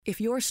If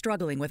you're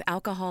struggling with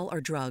alcohol or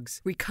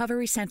drugs,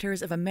 Recovery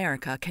Centers of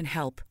America can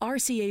help.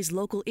 RCA's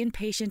local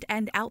inpatient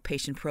and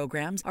outpatient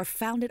programs are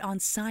founded on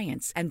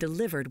science and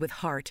delivered with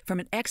heart from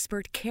an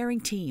expert caring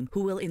team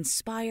who will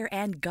inspire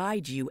and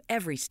guide you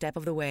every step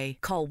of the way.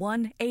 Call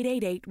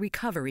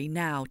 1-888-RECOVERY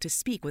now to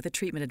speak with a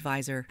treatment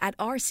advisor. At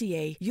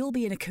RCA, you'll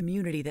be in a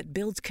community that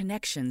builds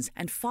connections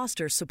and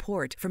fosters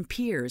support from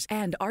peers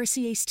and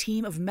RCA's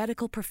team of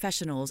medical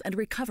professionals and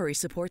recovery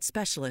support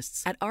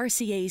specialists. At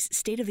RCA's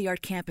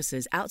state-of-the-art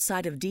campuses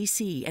outside of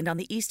D.C. and on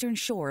the Eastern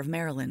Shore of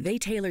Maryland, they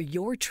tailor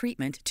your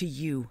treatment to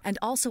you and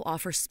also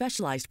offer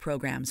specialized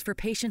programs for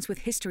patients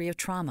with history of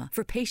trauma,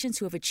 for patients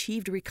who have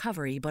achieved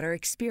recovery but are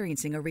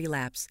experiencing a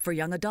relapse, for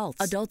young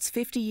adults, adults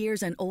 50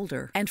 years and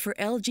older, and for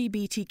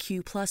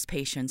LGBTQ plus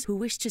patients who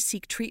wish to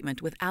seek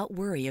treatment without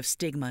worry of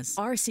stigmas.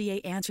 RCA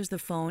answers the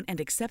phone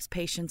and accepts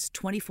patients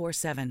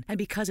 24/7. And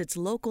because it's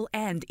local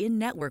and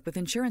in-network with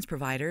insurance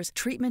providers,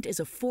 treatment is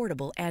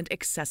affordable and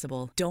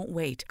accessible. Don't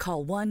wait.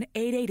 Call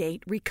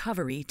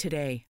 1-888-RECOVERY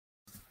today.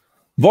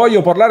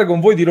 Voglio parlare con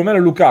voi di Romelu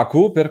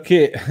Lukaku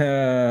perché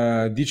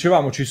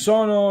dicevamo ci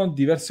sono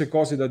diverse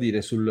cose da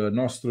dire sul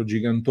nostro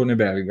gigantone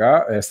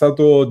belga. È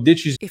stato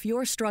deciso. If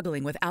you're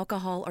struggling with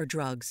alcohol or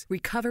drugs,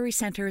 Recovery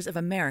Centers of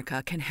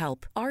America can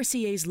help.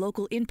 RCA's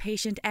local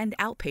inpatient and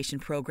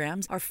outpatient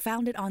programs are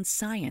founded on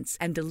science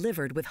and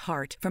delivered with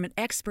heart from an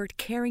expert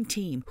caring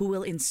team who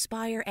will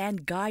inspire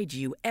and guide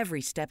you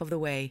every step of the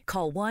way.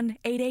 Call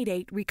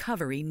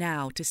 1-888-RECOVERY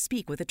now to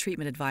speak with a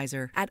treatment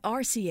advisor. At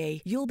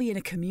RCA, you'll be in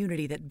a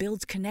community that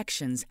builds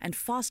connections and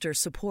fosters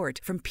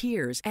support from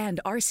peers and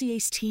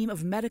RCA's team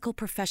of medical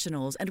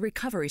professionals and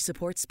recovery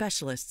support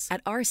specialists.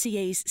 At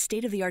RCA's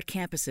state-of-the-art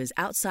campuses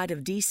outside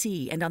of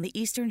D.C. and on the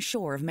Eastern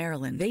Shore of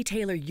Maryland, they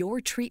tailor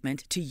your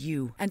treatment to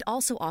you and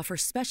also offer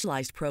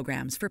specialized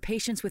programs for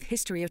patients with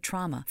history of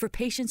trauma, for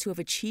patients who have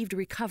achieved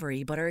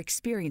recovery but are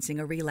experiencing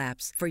a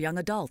relapse, for young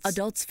adults,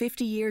 adults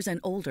 50 years and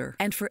older,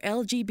 and for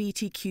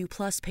LGBTQ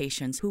plus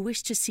patients who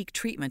wish to seek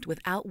treatment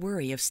without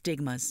worry of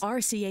stigmas.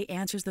 RCA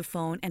answers the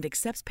phone and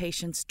accepts patients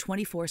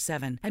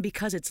 24/7. And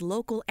because it's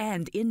local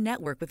and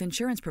in-network with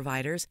insurance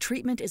providers,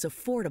 treatment is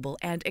affordable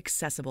and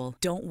accessible.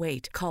 Don't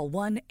wait. Call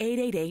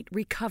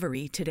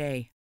 1-888-RECOVERY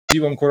today.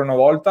 Ancora una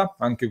volta,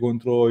 anche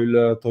contro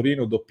il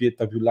Torino,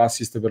 doppietta più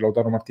l'assist per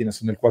Lautaro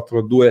Martinez nel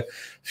 4-2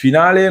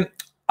 finale.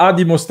 Ha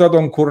dimostrato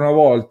ancora una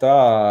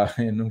volta,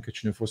 e non che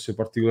ce ne fosse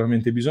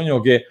particolarmente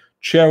bisogno, che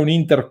c'è un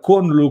Inter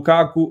con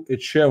Lukaku e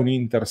c'è un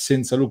Inter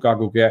senza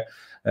Lukaku che è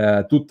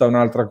tutta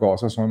un'altra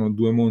cosa. Sono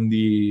due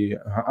mondi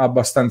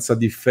abbastanza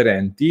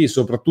differenti,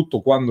 soprattutto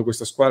quando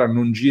questa squadra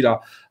non gira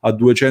a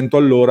 200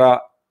 all'ora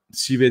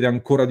si vede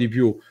ancora di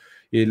più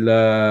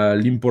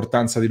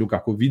l'importanza di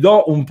Lukaku. Vi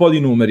do un po' di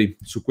numeri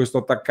su questo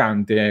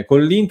attaccante.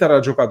 Con l'Inter ha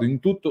giocato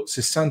in tutto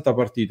 60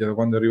 partite da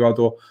quando è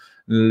arrivato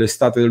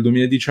l'estate del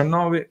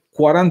 2019,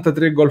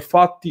 43 gol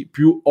fatti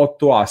più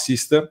 8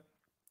 assist.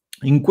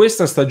 In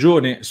questa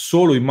stagione,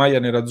 solo in maglia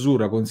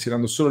nerazzurra,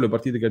 considerando solo le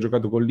partite che ha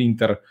giocato con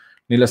l'Inter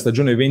nella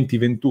stagione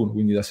 2021,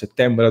 quindi da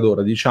settembre ad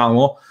ora,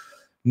 diciamo,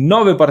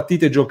 9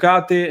 partite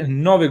giocate,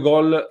 9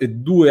 gol e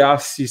 2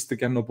 assist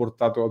che hanno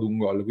portato ad un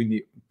gol,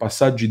 quindi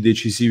passaggi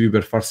decisivi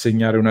per far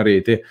segnare una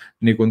rete,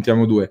 ne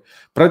contiamo 2.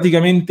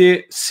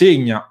 Praticamente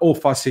segna o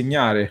fa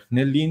segnare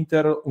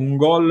nell'Inter un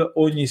gol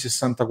ogni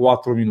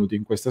 64 minuti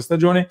in questa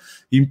stagione.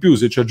 In più,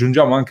 se ci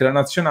aggiungiamo anche la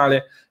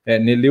nazionale,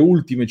 nelle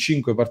ultime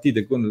 5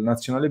 partite con la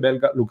nazionale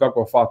belga,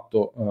 Lukaku ha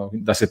fatto,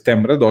 da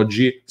settembre ad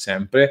oggi,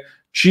 sempre,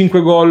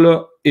 5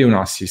 gol e un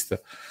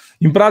assist.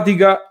 In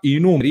pratica i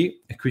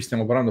numeri, e qui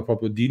stiamo parlando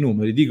proprio di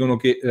numeri, dicono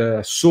che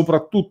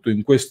soprattutto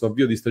in questo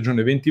avvio di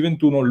stagione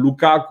 2021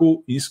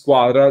 Lukaku in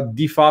squadra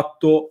di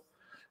fatto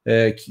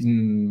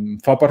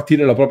fa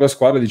partire la propria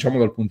squadra, diciamo,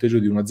 dal punteggio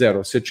di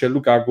 1-0. Se c'è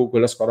Lukaku,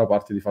 quella squadra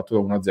parte di fatto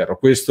da 1-0.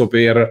 Questo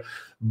per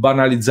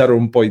banalizzare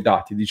un po' i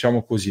dati,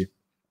 diciamo così.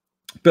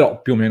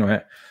 Però più o meno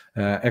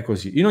è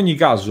così. In ogni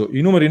caso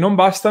i numeri non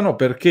bastano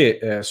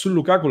perché su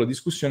Lukaku la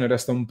discussione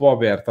resta un po'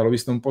 aperta, l'ho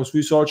vista un po'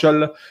 sui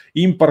social.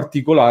 In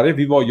particolare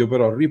vi voglio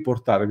però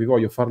riportare, vi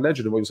voglio far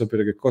leggere, voglio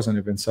sapere che cosa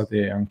ne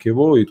pensate anche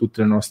voi,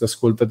 tutte le nostre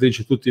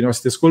ascoltatrici e tutti i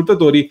nostri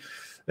ascoltatori,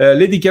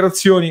 le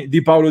dichiarazioni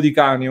di Paolo Di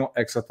Canio,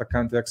 ex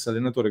attaccante, ex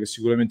allenatore, che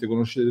sicuramente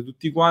conoscete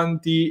tutti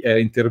quanti. È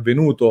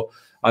intervenuto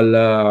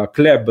al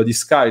club di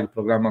Sky, il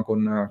programma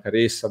con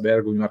Caressa,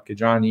 Bergomi,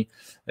 Marchegiani,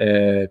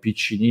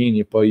 Piccinini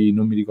e poi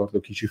non mi ricordo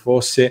chi ci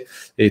fosse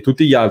e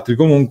tutti gli altri.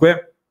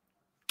 Comunque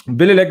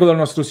ve le leggo dal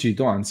nostro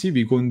sito, anzi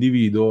vi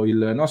condivido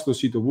il nostro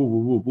sito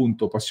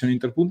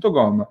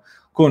www.passioninter.com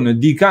con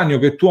Di Canio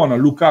che tuona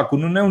Lukaku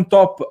non è un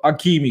top,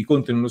 Hakimi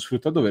Conte non lo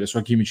sfrutta dovere. Su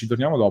Hakimi ci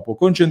torniamo dopo,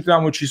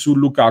 concentriamoci su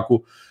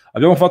Lukaku.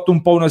 Abbiamo fatto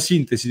un po' una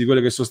sintesi di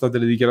quelle che sono state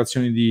le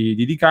dichiarazioni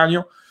di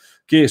Canio,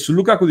 che su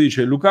Lukaku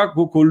dice: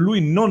 Lukaku con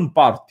lui non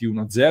parti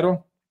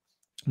 1-0,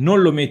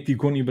 non lo metti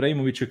con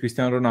Ibrahimovic e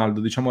Cristiano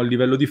Ronaldo, diciamo a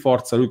livello di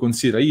forza lui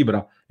considera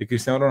Ibra e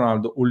Cristiano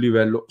Ronaldo un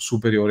livello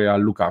superiore a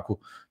Lukaku.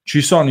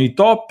 Ci sono i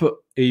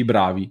top e i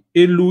bravi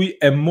e lui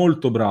è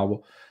molto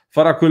bravo,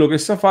 farà quello che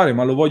sa fare,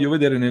 ma lo voglio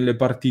vedere nelle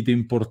partite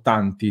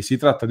importanti. Si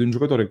tratta di un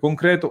giocatore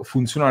concreto,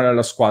 funzionale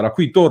alla squadra.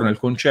 Qui torna il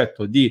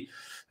concetto di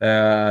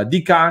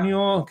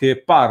Canio,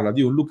 che parla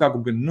di un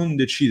Lukaku che non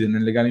decide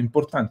nelle gare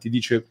importanti,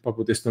 dice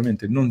proprio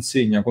testualmente non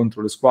segna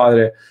contro le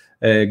squadre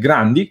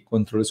grandi,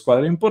 contro le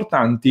squadre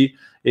importanti,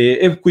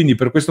 e quindi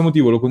per questo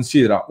motivo lo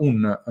considera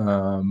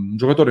un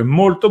giocatore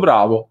molto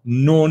bravo,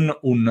 non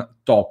un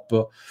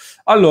top.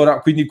 Allora,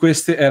 quindi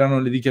queste erano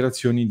le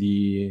dichiarazioni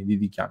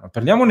di Canio.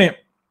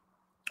 Parliamone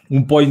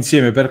un po'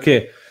 insieme,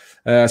 perché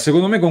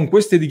secondo me con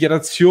queste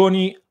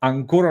dichiarazioni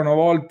ancora una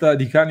volta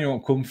Di Canio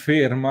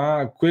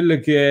conferma quello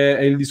che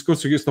è il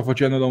discorso che io sto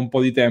facendo da un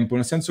po' di tempo,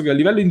 nel senso che a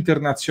livello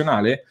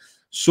internazionale,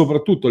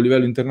 soprattutto a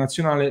livello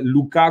internazionale,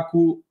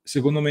 Lukaku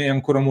secondo me è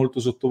ancora molto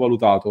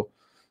sottovalutato.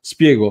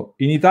 Spiego,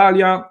 in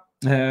Italia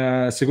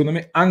secondo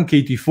me anche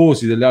i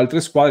tifosi delle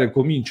altre squadre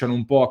cominciano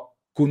un po' a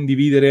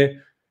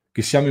condividere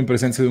che siamo in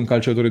presenza di un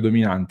calciatore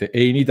dominante,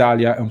 e in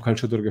Italia è un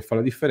calciatore che fa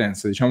la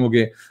differenza. Diciamo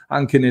che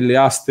anche nelle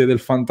aste del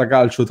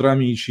fantacalcio tra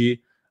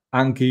amici,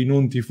 anche i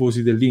non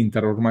tifosi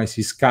dell'Inter ormai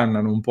si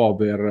scannano un po'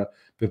 per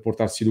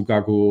portarsi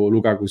Lukaku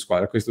in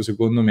squadra. Questo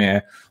secondo me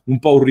è un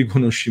po' un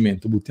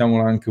riconoscimento,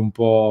 buttiamola anche un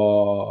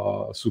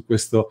po' su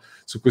questo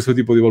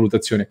tipo di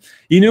valutazione.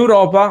 In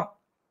Europa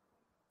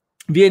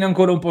viene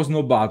ancora un po'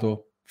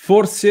 snobbato,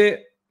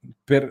 forse,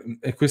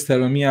 e questa è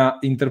la mia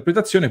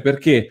interpretazione,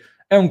 perché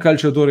è un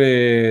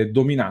calciatore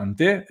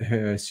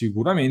dominante,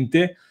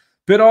 sicuramente,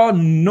 però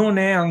non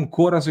è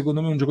ancora,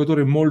 secondo me, un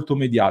giocatore molto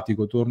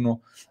mediatico,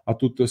 torno a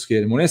tutto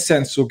schermo, nel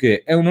senso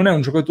che non è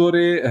un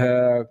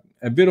giocatore,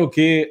 è vero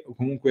che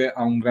comunque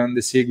ha un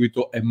grande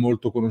seguito, è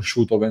molto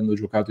conosciuto avendo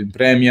giocato in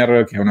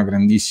Premier, che è una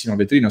grandissima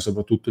vetrina,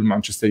 soprattutto il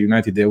Manchester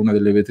United è una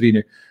delle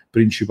vetrine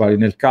principali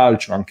nel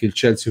calcio, anche il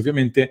Chelsea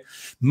ovviamente,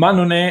 ma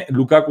non è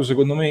Lukaku,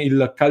 secondo me,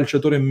 il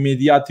calciatore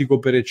mediatico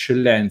per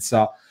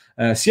eccellenza,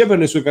 sia per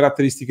le sue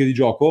caratteristiche di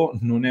gioco,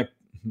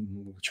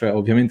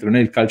 ovviamente non è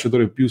il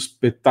calciatore più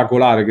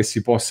spettacolare che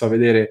si possa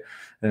vedere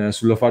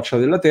sulla faccia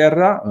della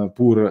terra,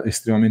 pur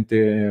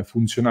estremamente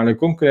funzionale e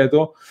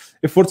concreto,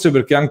 e forse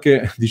perché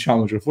anche,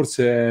 diciamoci,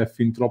 forse è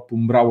fin troppo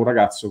un bravo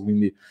ragazzo,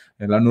 quindi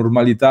la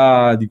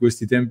normalità di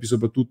questi tempi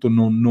soprattutto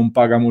non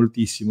paga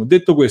moltissimo.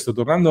 Detto questo,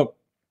 tornando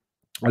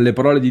alle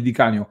parole di Di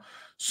Canio,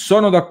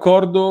 sono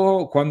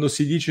d'accordo quando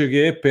si dice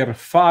che per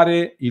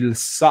fare il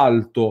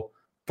salto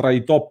tra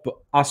i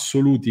top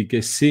assoluti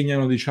che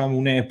segnano, diciamo,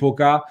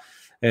 un'epoca,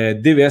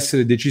 deve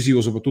essere decisivo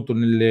soprattutto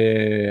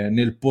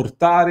nel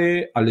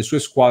portare alle sue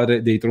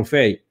squadre dei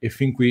trofei, e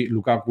fin qui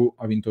Lukaku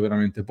ha vinto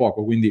veramente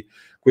poco, quindi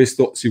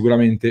questo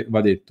sicuramente va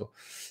detto.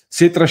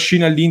 Se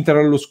trascina l'Inter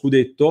allo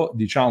scudetto,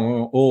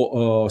 diciamo,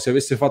 o se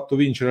avesse fatto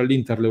vincere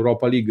all'Inter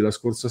l'Europa League la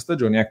scorsa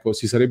stagione, ecco,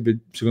 si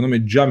sarebbe, secondo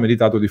me, già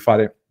meritato di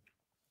fare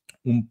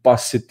un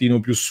passettino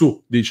più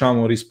su,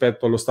 diciamo,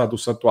 rispetto allo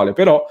status attuale.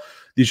 Però,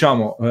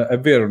 diciamo, è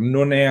vero,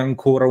 non è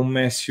ancora un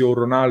Messi o un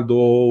Ronaldo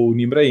o un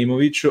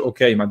Ibrahimovic,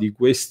 ok, ma di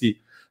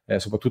questi,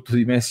 soprattutto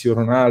di Messi o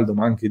Ronaldo,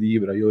 ma anche di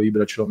Ibra, io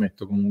Ibra ce lo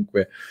metto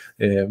comunque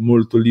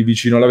molto lì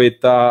vicino alla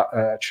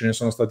vetta, ce ne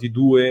sono stati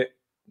due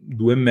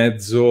e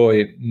mezzo,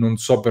 e non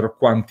so per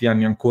quanti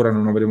anni ancora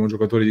non avremo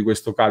giocatori di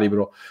questo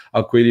calibro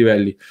a quei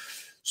livelli.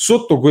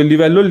 Sotto quel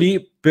livello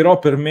lì, però,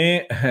 per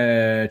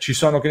me ci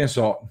sono, che ne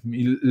so,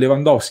 il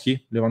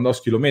Lewandowski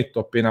lo metto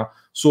appena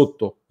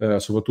sotto,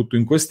 soprattutto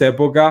in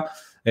quest'epoca,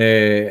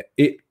 e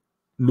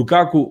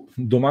Lukaku,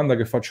 domanda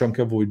che faccio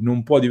anche a voi,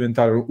 non può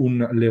diventare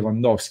un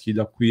Lewandowski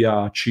da qui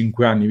a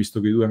 5 anni,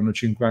 visto che i due hanno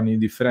 5 anni di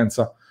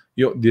differenza?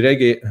 Io direi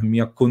che mi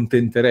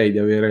accontenterei di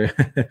avere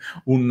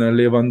un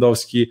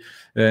Lewandowski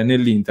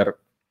nell'Inter.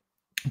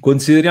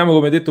 Consideriamo,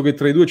 come detto, che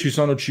tra i due ci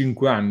sono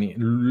 5 anni.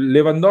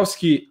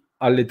 Lewandowski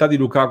all'età di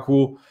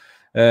Lukaku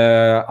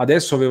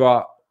adesso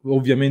aveva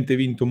ovviamente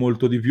vinto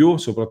molto di più,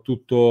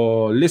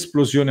 soprattutto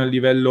l'esplosione a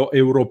livello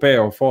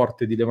europeo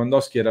forte di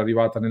Lewandowski era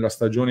arrivata nella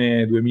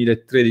stagione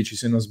 2013,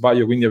 se non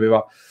sbaglio, quindi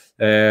aveva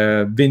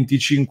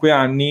 25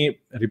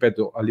 anni,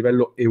 ripeto, a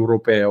livello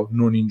europeo,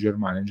 non in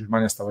Germania. In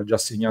Germania stava già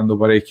segnando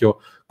parecchio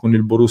con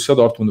il Borussia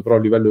Dortmund, però a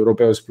livello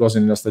europeo esplose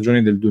nella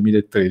stagione del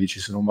 2013,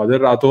 se non vado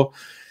errato.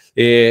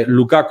 E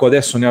Lukaku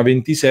adesso ne ha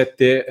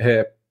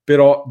 27,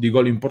 però di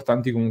gol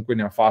importanti comunque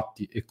ne ha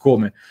fatti, e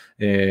come,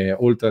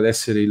 oltre ad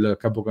essere il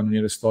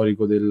capocannoniere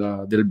storico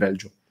del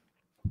Belgio.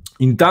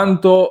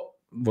 Intanto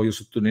voglio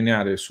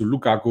sottolineare su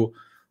Lukaku,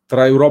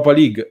 tra Europa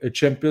League e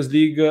Champions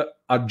League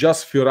ha già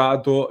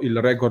sfiorato il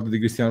record di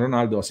Cristiano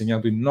Ronaldo, ha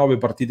segnato in 9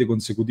 partite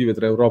consecutive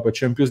tra Europa e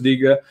Champions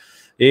League,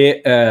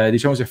 e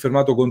diciamo si è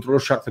fermato contro lo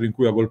Shakhtar, in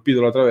cui ha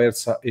colpito la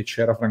traversa e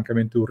c'era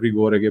francamente un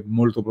rigore che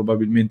molto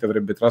probabilmente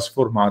avrebbe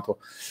trasformato,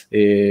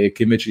 che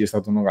invece gli è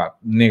stato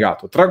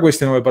negato. Tra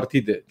queste 9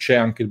 partite c'è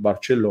anche il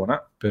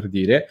Barcellona, per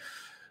dire.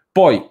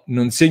 Poi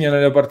non segna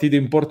nelle partite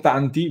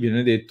importanti,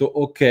 viene detto,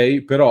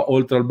 ok, però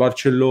oltre al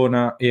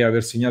Barcellona e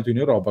aver segnato in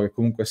Europa, che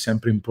comunque è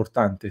sempre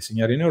importante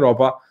segnare in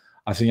Europa,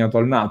 ha segnato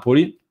al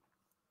Napoli.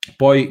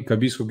 Poi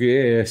capisco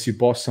che si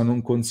possa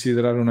non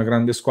considerare una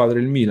grande squadra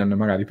il Milan,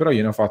 magari, però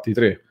gliene ha fatti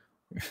 3.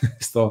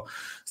 sto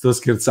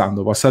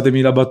scherzando,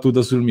 passatemi la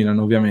battuta sul Milan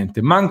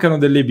ovviamente. Mancano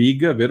delle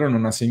big, vero?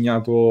 Non ha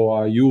segnato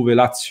a Juve,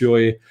 Lazio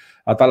e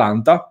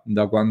Atalanta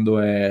da quando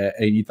è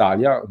in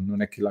Italia,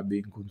 non è che l'abbia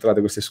incontrate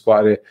queste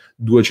squadre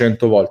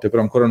 200 volte,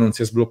 però ancora non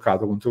si è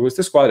sbloccato contro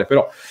queste squadre,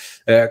 però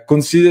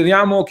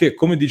consideriamo che,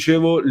 come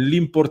dicevo,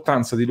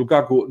 l'importanza di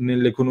Lukaku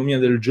nell'economia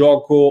del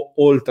gioco,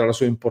 oltre alla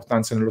sua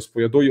importanza nello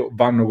spogliatoio,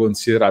 vanno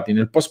considerati.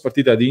 Nel post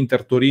partita di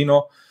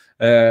Inter-Torino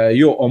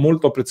io ho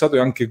molto apprezzato, e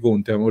anche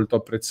Conte ha molto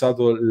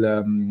apprezzato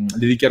le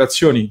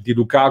dichiarazioni di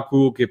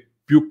Lukaku, che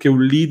più che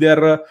un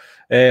leader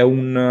è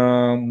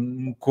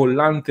un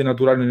collante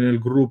naturale nel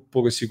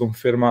gruppo che si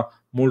conferma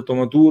molto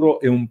maturo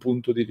e un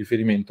punto di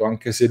riferimento,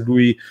 anche se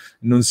lui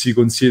non si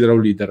considera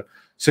un leader.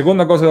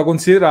 Seconda cosa da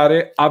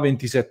considerare, ha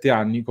 27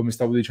 anni, come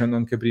stavo dicendo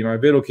anche prima. È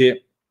vero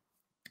che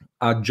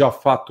ha già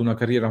fatto una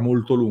carriera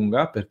molto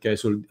lunga, perché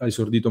ha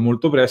esordito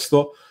molto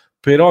presto,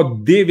 però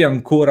deve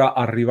ancora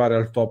arrivare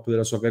al top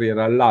della sua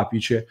carriera,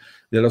 all'apice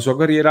della sua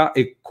carriera,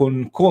 e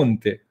con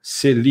Conte,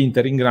 se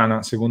l'Inter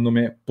ingrana, secondo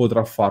me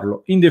potrà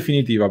farlo. In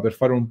definitiva, per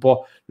fare un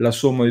po' la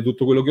somma di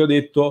tutto quello che ho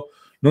detto,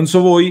 non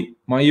so voi,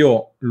 ma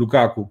io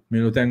Lukaku me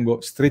lo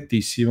tengo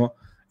strettissimo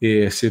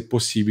e se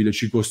possibile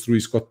ci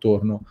costruisco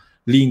attorno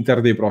l'Inter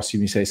dei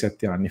prossimi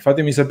 6-7 anni.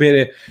 Fatemi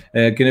sapere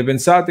che ne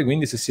pensate,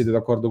 quindi se siete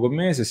d'accordo con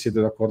me, se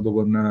siete d'accordo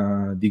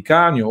con Di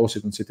Canio, o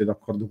se non siete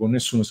d'accordo con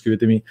nessuno,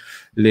 scrivetemi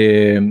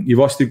i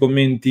vostri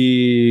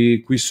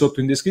commenti qui sotto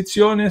in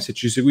descrizione. Se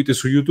ci seguite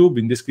su YouTube,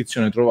 in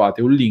descrizione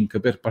trovate un link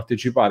per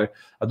partecipare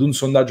ad un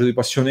sondaggio di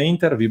Passione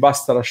Inter. Vi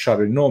basta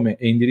lasciare il nome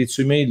e indirizzo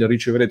email,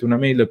 riceverete una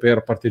mail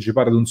per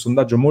partecipare ad un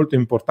sondaggio molto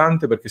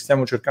importante, perché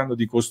stiamo cercando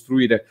di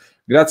costruire,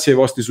 grazie ai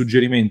vostri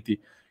suggerimenti,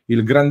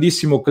 il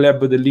grandissimo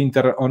club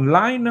dell'Inter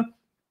online.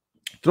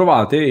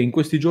 Trovate, e in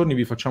questi giorni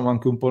vi facciamo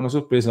anche un po' una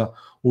sorpresa,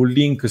 un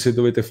link se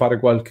dovete fare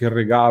qualche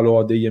regalo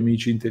a degli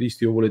amici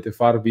interisti o volete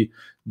farvi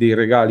dei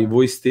regali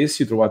voi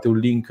stessi. Trovate un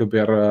link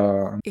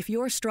per... If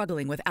you're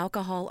struggling with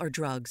alcohol or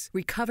drugs,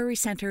 Recovery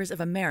Centers of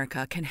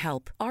America can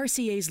help.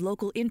 RCA's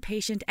local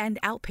inpatient and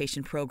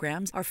outpatient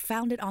programs are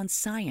founded on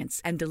science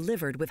and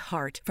delivered with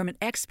heart from an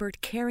expert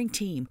caring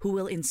team who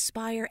will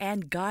inspire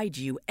and guide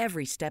you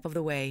every step of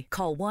the way.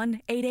 Call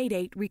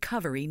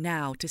 1-888-RECOVERY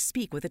now to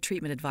speak with a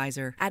treatment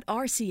advisor. At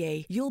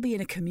RCA, you'll be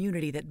in a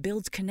community that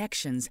builds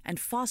connections and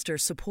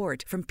fosters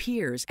support from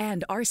peers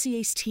and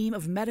RCA's team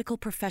of medical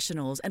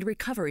professionals and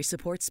recovery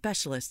support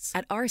specialists.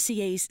 At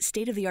RCA's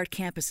state-of-the-art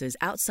campuses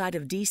outside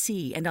of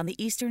D.C. and on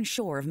the eastern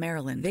shore of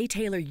Maryland, they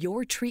tailor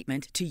your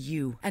treatment to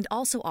you and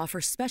also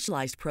offer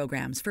specialized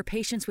programs for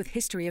patients with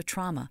history of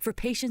trauma, for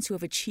patients who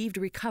have achieved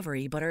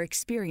recovery but are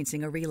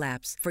experiencing a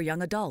relapse, for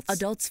young adults,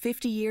 adults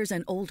 50 years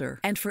and older,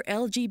 and for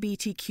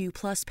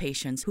LGBTQ+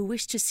 patients who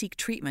wish to seek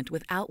treatment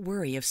without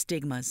worry of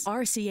stigmas.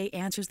 RCA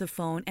answers the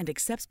phone and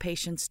accepts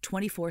patients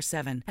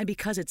 24/7. And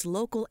because it's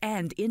local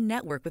and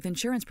in-network with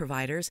insurance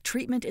providers,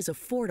 treatment is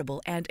affordable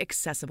and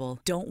accessible.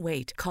 Don't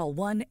wait. Call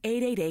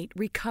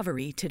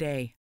 1-888-RECOVERY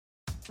today.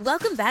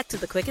 Welcome back to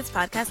the quickest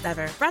podcast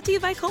ever, brought to you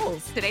by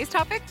Kohl's. Today's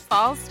topic,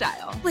 fall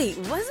style. Wait,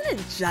 wasn't it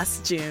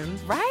just June?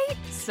 Right?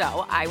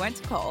 So I went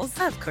to Kohl's.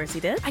 Of course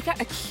you did. I got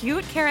a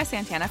cute Cara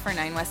Santana for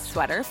 9 West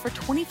sweater for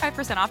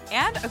 25% off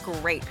and a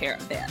great pair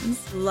of Vans.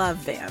 Love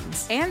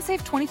Vans. And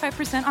save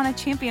 25% on a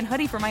Champion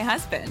hoodie for my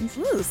husband.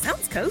 Ooh,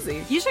 sounds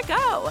cozy. You should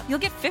go. You'll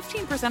get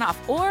 15% off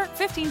or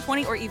 15,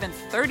 20, or even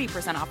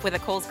 30% off with a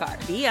Kohl's card.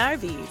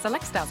 BRB.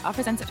 Select styles.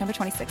 Offers end September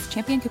 26th.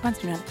 Champion coupons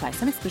do not apply.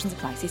 Some exclusions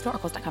apply. See store or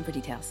kohls.com for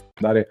details.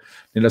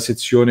 Nella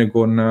sezione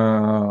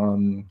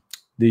con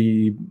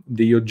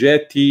degli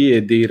oggetti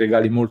e dei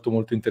regali molto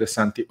molto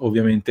interessanti,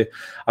 ovviamente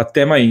a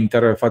tema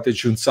Inter.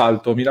 Fateci un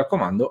salto, mi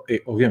raccomando,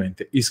 e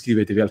ovviamente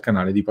iscrivetevi al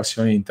canale di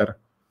Passione Inter.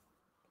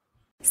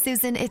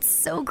 Susan, it's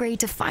so great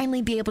to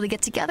finally be able to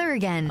get together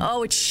again.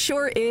 Oh, it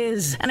sure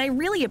is. And I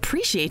really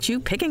appreciate you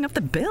picking up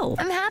the bill.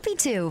 I'm happy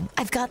to.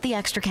 I've got the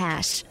extra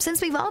cash.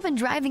 Since we've all been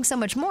driving so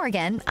much more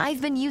again, I've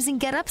been using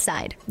Get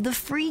Upside, the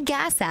free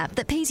gas app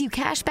that pays you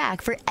cash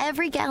back for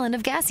every gallon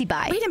of gas you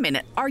buy. Wait a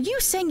minute. Are you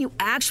saying you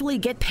actually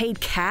get paid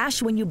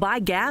cash when you buy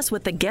gas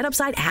with the Get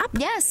Upside app?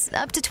 Yes,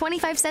 up to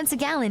 25 cents a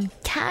gallon.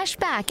 Cash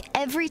back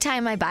every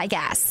time I buy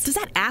gas. Does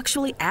that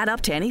actually add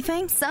up to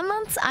anything? Some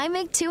months I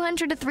make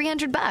 $200 to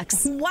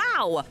 $300.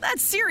 Wow,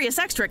 that's serious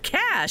extra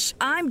cash.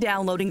 I'm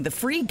downloading the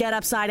free Get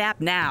Upside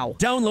app now.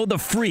 Download the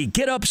free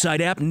Get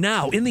Upside app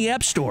now in the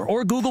App Store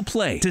or Google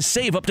Play to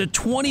save up to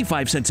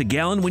 25 cents a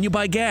gallon when you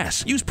buy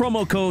gas. Use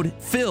promo code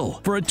PHIL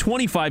for a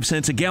 25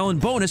 cents a gallon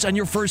bonus on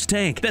your first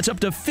tank. That's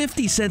up to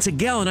 50 cents a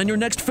gallon on your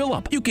next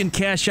fill-up. You can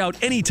cash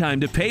out anytime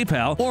to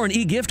PayPal or an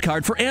e-gift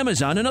card for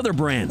Amazon and other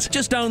brands.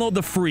 Just download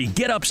the free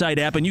Get Upside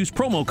app and use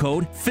promo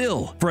code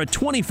PHIL for a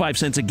 25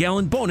 cents a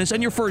gallon bonus on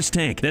your first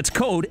tank. That's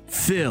code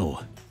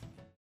PHIL.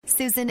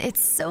 Susan,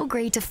 it's so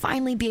great to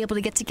finally be able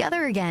to get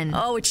together again.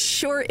 Oh, it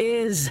sure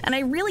is. And I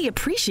really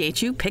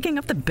appreciate you picking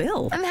up the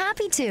bill. I'm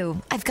happy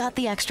to. I've got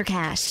the extra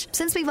cash.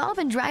 Since we've all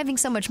been driving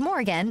so much more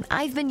again,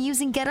 I've been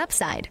using Get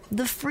Upside,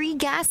 the free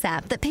gas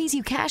app that pays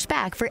you cash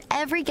back for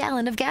every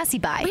gallon of gas you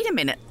buy. Wait a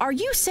minute. Are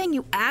you saying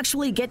you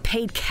actually get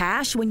paid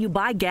cash when you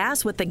buy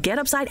gas with the Get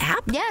Upside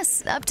app?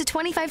 Yes, up to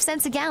 25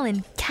 cents a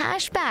gallon.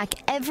 Cash back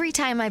every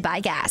time I buy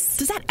gas.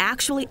 Does that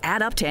actually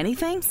add up to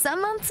anything?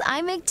 Some months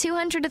I make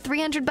 $200 to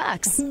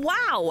 $300.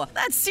 Wow,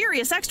 that's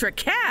serious extra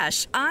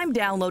cash. I'm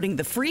downloading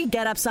the free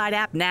Get Upside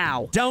app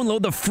now.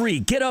 Download the free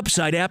Get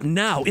Upside app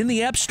now in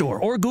the App Store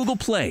or Google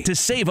Play to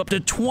save up to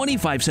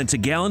 25 cents a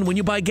gallon when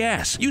you buy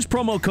gas. Use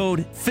promo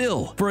code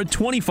PHIL for a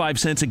 25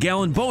 cents a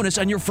gallon bonus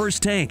on your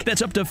first tank.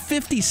 That's up to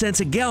 50 cents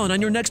a gallon on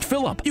your next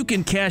fill-up. You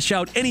can cash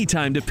out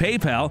anytime to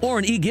PayPal or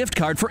an e-gift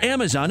card for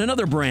Amazon and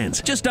other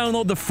brands. Just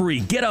download the free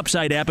Get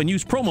Upside app and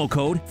use promo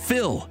code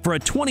PHIL for a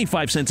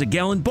 25 cents a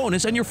gallon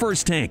bonus on your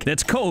first tank.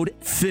 That's code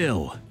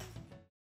PHIL.